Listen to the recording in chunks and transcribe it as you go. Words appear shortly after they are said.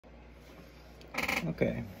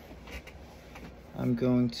Okay, I'm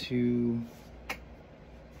going to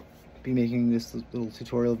be making this little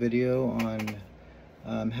tutorial video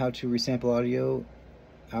on how to resample audio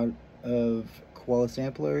out of Koala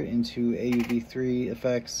Sampler into Auv3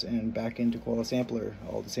 effects and back into Koala Sampler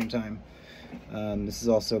all at the same time. This is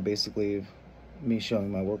also basically me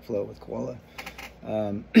showing my workflow with Koala.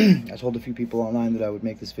 I told a few people online that I would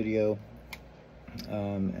make this video,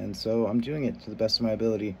 and so I'm doing it to the best of my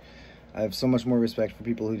ability. I have so much more respect for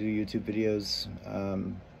people who do YouTube videos,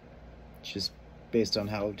 just based on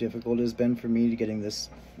how difficult it has been for me to getting this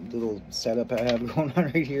little setup I have going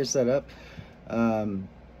on right here set up.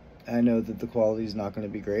 I know that the quality is not going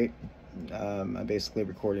to be great. I'm basically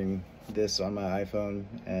recording this on my iPhone,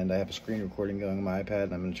 and I have a screen recording going on my iPad,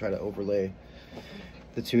 and I'm going to try to overlay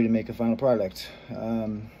the two to make a final product.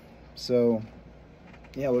 So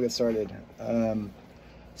yeah, we'll get started.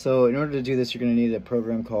 So in order to do this, you're going to need a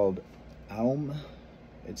program called Auv3.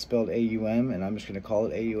 It's spelled A-U-M, and I'm just going to call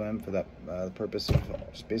it A-U-M for that purpose of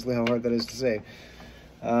just basically how hard that is to say.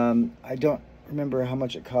 I don't remember how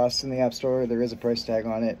much it costs in the App Store. There is a price tag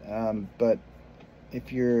on it, but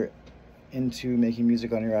if you're into making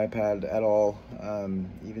music on your iPad at all,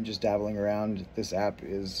 even just dabbling around, this app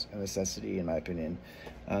is a necessity in my opinion.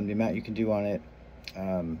 The amount you can do on it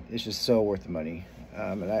is just so worth the money.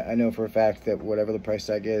 And I know for a fact that whatever the price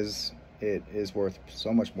tag is, it is worth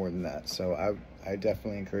so much more than that. So I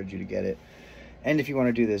definitely encourage you to get it. And if you want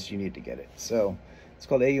to do this, you need to get it. So it's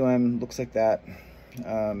called AUM, looks like that.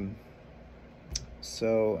 And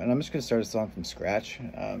I'm just going to start a song from scratch.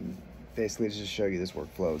 Basically to just show you this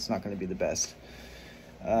workflow. It's not going to be the best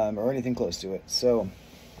or anything close to it. So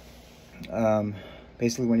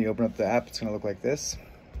basically when you open up the app, it's going to look like this.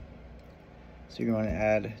 So you're going to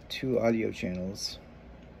add 2 audio channels,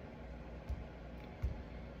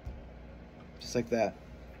 just like that.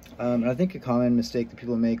 And I think a common mistake that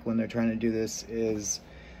people make when they're trying to do this is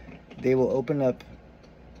they will open up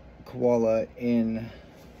Koala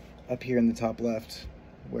up here in the top left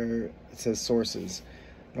where it says sources.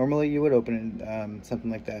 Normally you would open it, something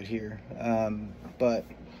like that here, but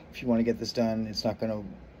if you want to get this done, it's not going to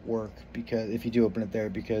work because if you do open it there,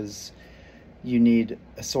 because you need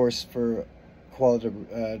a source for Koala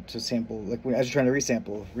to sample. Like as you're trying to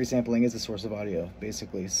resample, resampling is a source of audio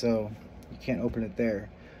basically, so you can't open it there.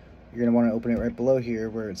 You're going to want to open it right below here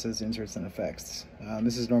where it says inserts and effects.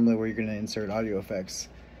 This is normally where you're going to insert audio effects,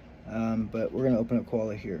 but we're going to open up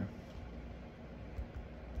Koala here.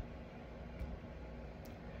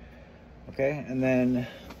 Okay, and then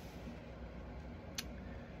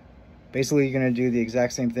basically you're going to do the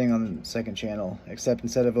exact same thing on the second channel, except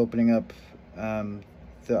instead of opening up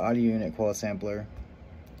the audio unit Koala Sampler,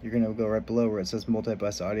 you're going to go right below where it says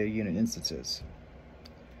multi-bus audio unit instances.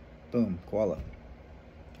 Boom, Koala.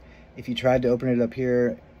 If you tried to open it up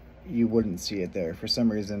here, you wouldn't see it there. For some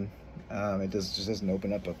reason, it just doesn't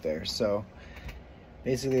open up there. So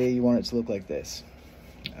basically you want it to look like this.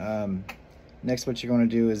 Next, what you're going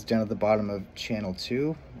to do is down at the bottom of channel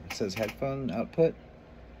 2, it says headphone output.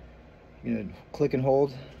 You're going to click and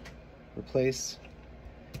hold, replace,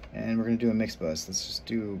 and we're going to do a mix bus. Let's just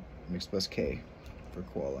do mix bus K for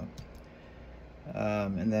Koala.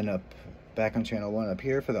 And then back on channel 1 up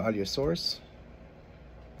here for the audio source.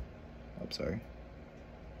 Oh, sorry.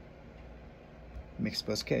 Mix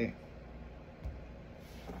bus K.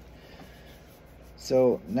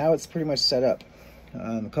 So now it's pretty much set up.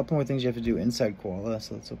 A couple more things you have to do inside Koala.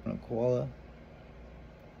 So let's open up Koala.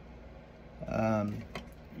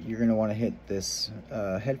 You're going to want to hit this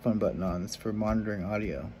headphone button on. It's for monitoring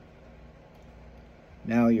audio.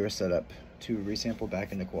 Now you're set up to resample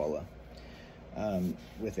back into Koala.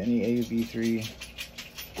 With any Auv3.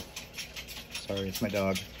 Sorry, it's my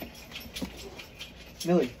dog.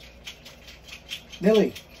 Millie.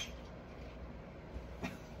 Millie.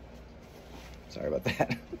 Sorry about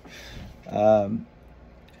that.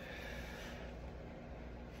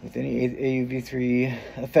 With any Auv3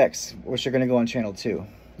 effects, which are going to go on channel 2.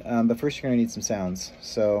 But first you're going to need some sounds.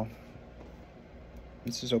 So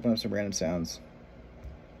let's just open up some random sounds.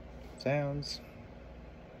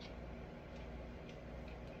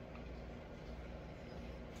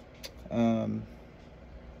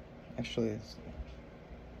 Actually,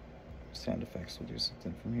 sound effects, we'll do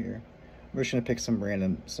something from here. We're just going to pick some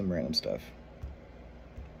random stuff.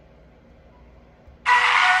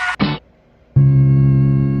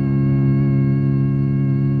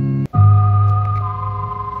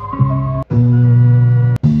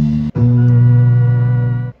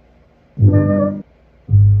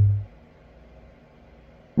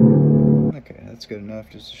 Okay, that's good enough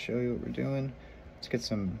just to show you what we're doing. Let's get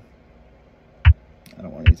some, I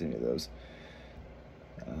don't want to use any of those.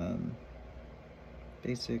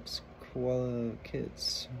 basics koala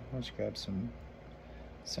kits. Let's grab some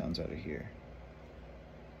sounds out of here.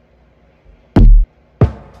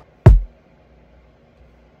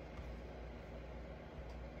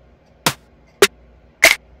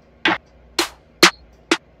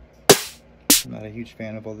 I'm not a huge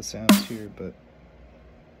fan of all the sounds here, but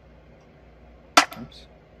oops,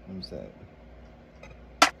 what was that?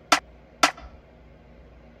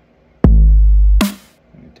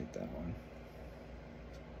 Let me take that one.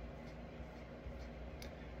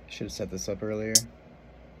 Should have set this up earlier.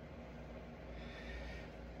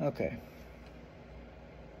 Okay.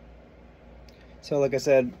 So like I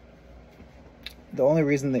said, the only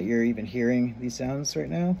reason that you're even hearing these sounds right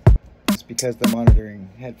now is because the monitoring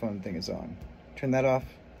headphone thing is on. Turn that off.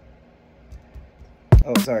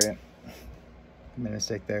 Oh, sorry. I made a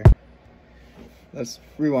mistake there. Let's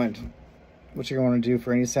rewind. What you're going to want to do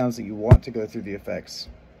for any sounds that you want to go through the effects.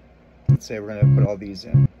 Let's say we're going to put all these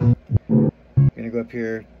in. You're going to go up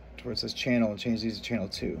here towards this channel and change these to channel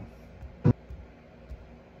 2.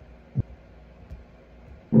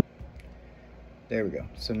 There we go.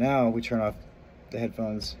 So now we turn off the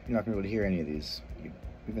headphones. You're not going to be able to hear any of these,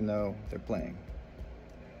 even though they're playing.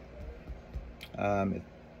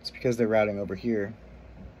 It's because they're routing over here,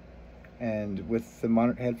 and with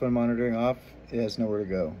the headphone monitoring off, it has nowhere to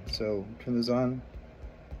go. So turn those on.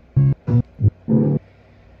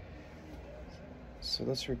 So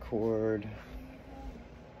let's record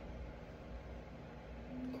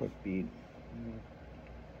a quick beat.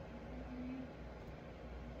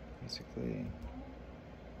 Basically.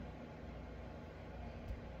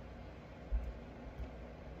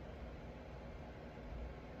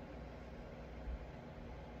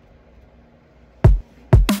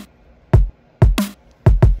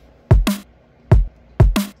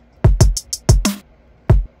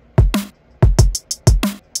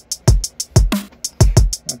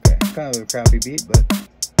 Okay, kind of a crappy beat, but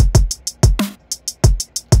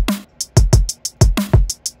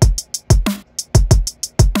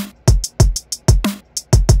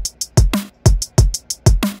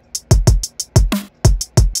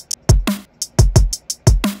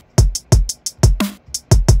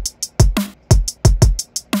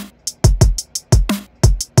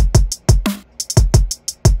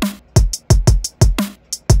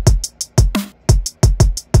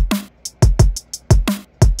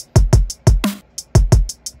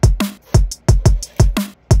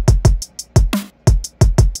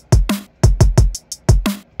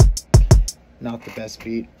not the best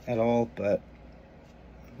beat at all, but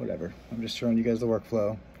whatever. I'm just showing you guys the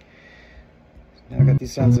workflow. Now I got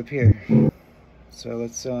these sounds up here. So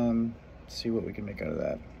let's see what we can make out of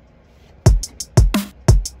that.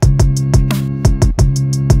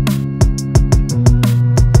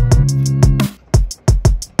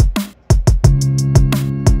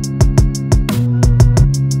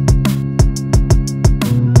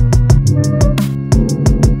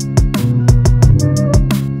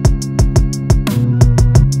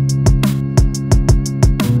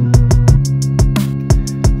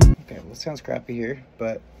 Sounds crappy here,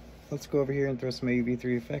 but let's go over here and throw some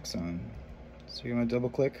Auv3 effects on. So you want to double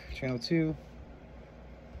click channel 2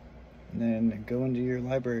 and then go into your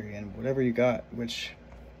library and whatever you got, which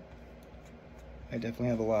I definitely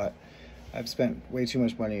have a lot. I've spent way too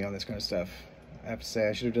much money on this kind of stuff. I have to say,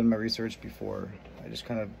 I should have done my research before. I just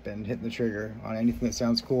kind of been hitting the trigger on anything that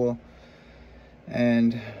sounds cool,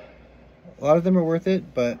 and a lot of them are worth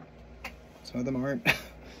it, but some of them aren't.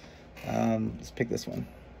 Let's pick this one.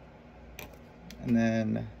 And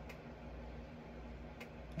then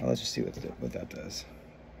let's just see what that does.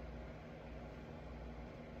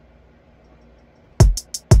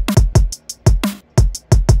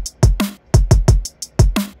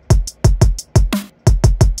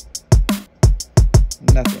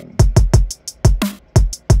 Nothing.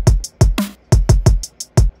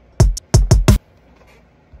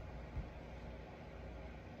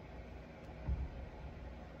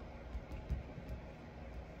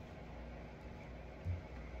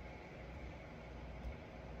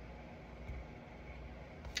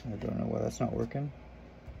 I don't know why that's not working.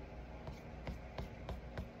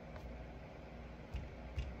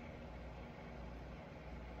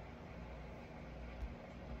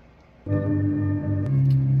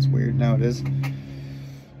 It's weird now, it is.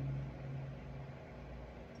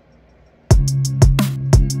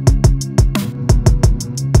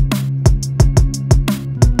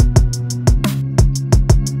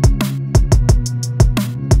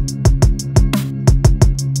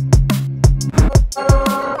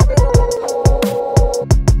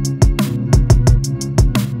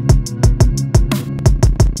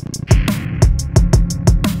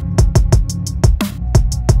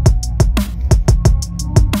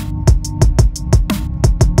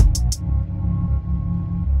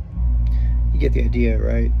 idea,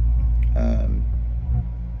 right?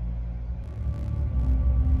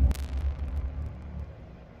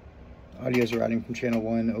 Audio is routing from channel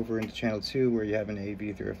 1 over into channel 2 where you have an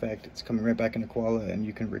Auv3 effect. It's coming right back into Koala, and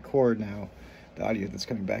you can record now the audio that's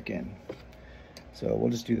coming back in. So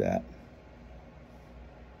we'll just do that.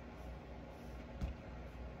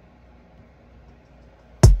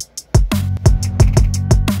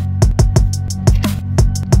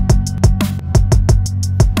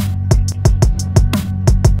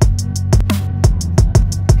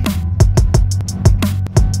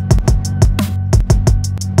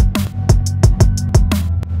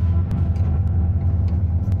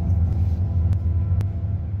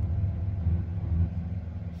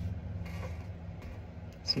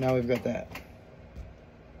 So now we've got that.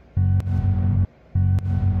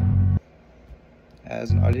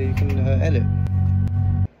 As an audio you can edit.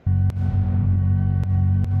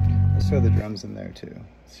 Let's throw the drums in there too.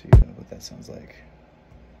 Let's see what that sounds like.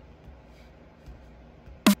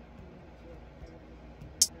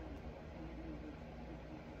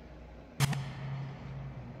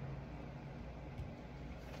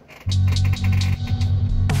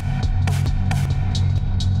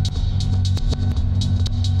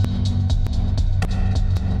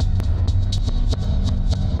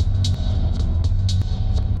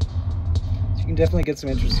 Definitely get some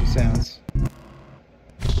interesting sounds.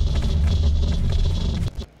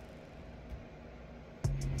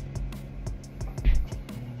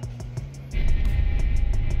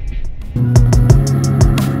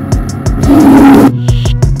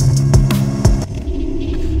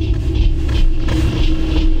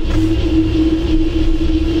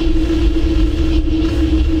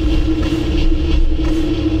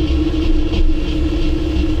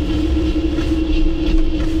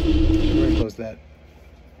 That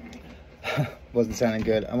wasn't sounding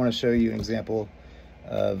good. I want to show you an example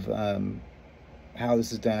of how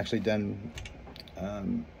this is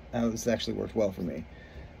how this actually worked well for me.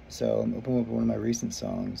 So I'm opening up one of my recent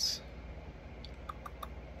songs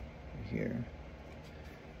here,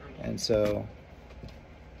 and so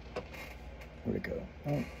where'd it go?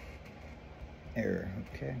 Oh, error.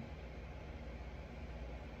 Okay.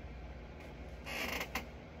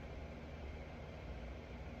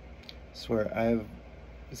 Swear,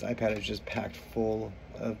 this iPad is just packed full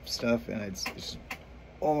of stuff, and it's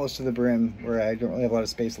almost to the brim where I don't really have a lot of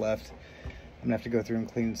space left. I'm gonna have to go through and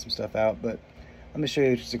clean some stuff out, but let me show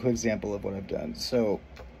you just a quick example of what I've done. So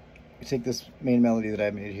you take this main melody that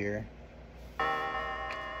I made here,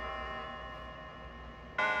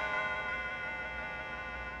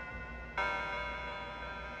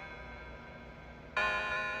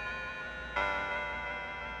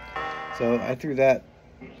 so I threw that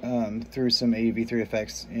through some Auv3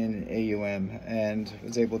 effects in AUM and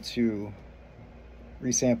was able to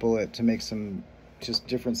resample it to make some just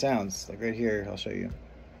different sounds. Like right here, I'll show you.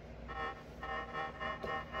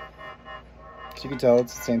 So you can tell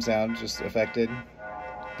it's the same sound, just affected.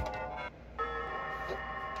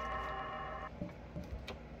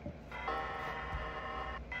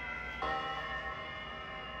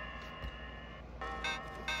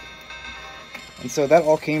 And so that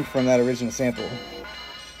all came from that original sample.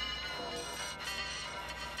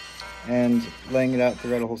 And laying it out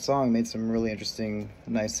throughout a whole song made some really interesting,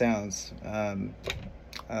 nice sounds.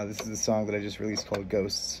 This is the song that I just released called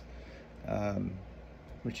Ghosts,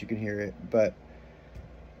 which you can hear it, but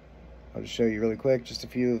I'll just show you really quick just a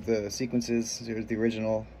few of the sequences. Here's the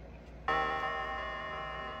original.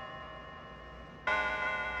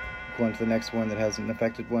 Going to the next one that has an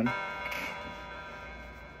affected one.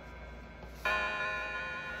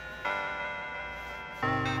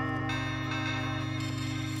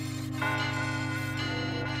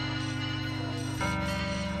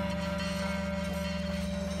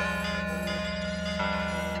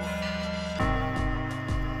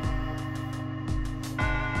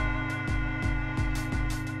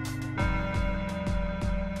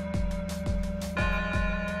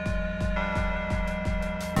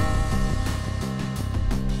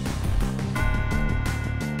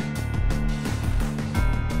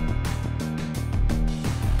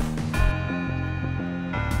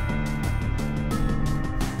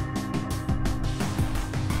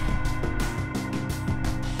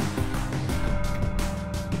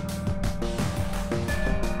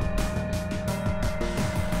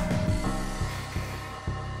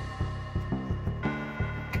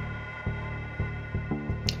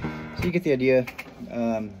 So you get the idea.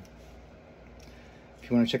 If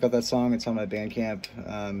you want to check out that song, it's on my Bandcamp.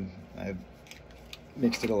 I've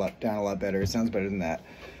mixed it down a lot better. It sounds better than that.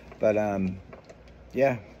 But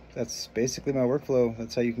yeah, that's basically my workflow.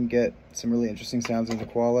 That's how you can get some really interesting sounds into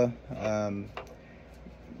Koala.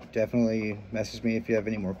 definitely message me if you have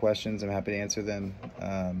any more questions. I'm happy to answer them.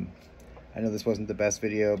 I know this wasn't the best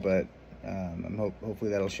video, but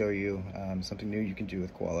hopefully that'll show you something new you can do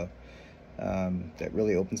with Koala that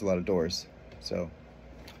really opens a lot of doors. So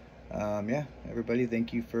yeah, everybody,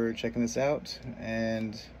 thank you for checking this out,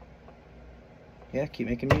 and yeah, keep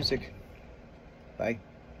making music. Bye.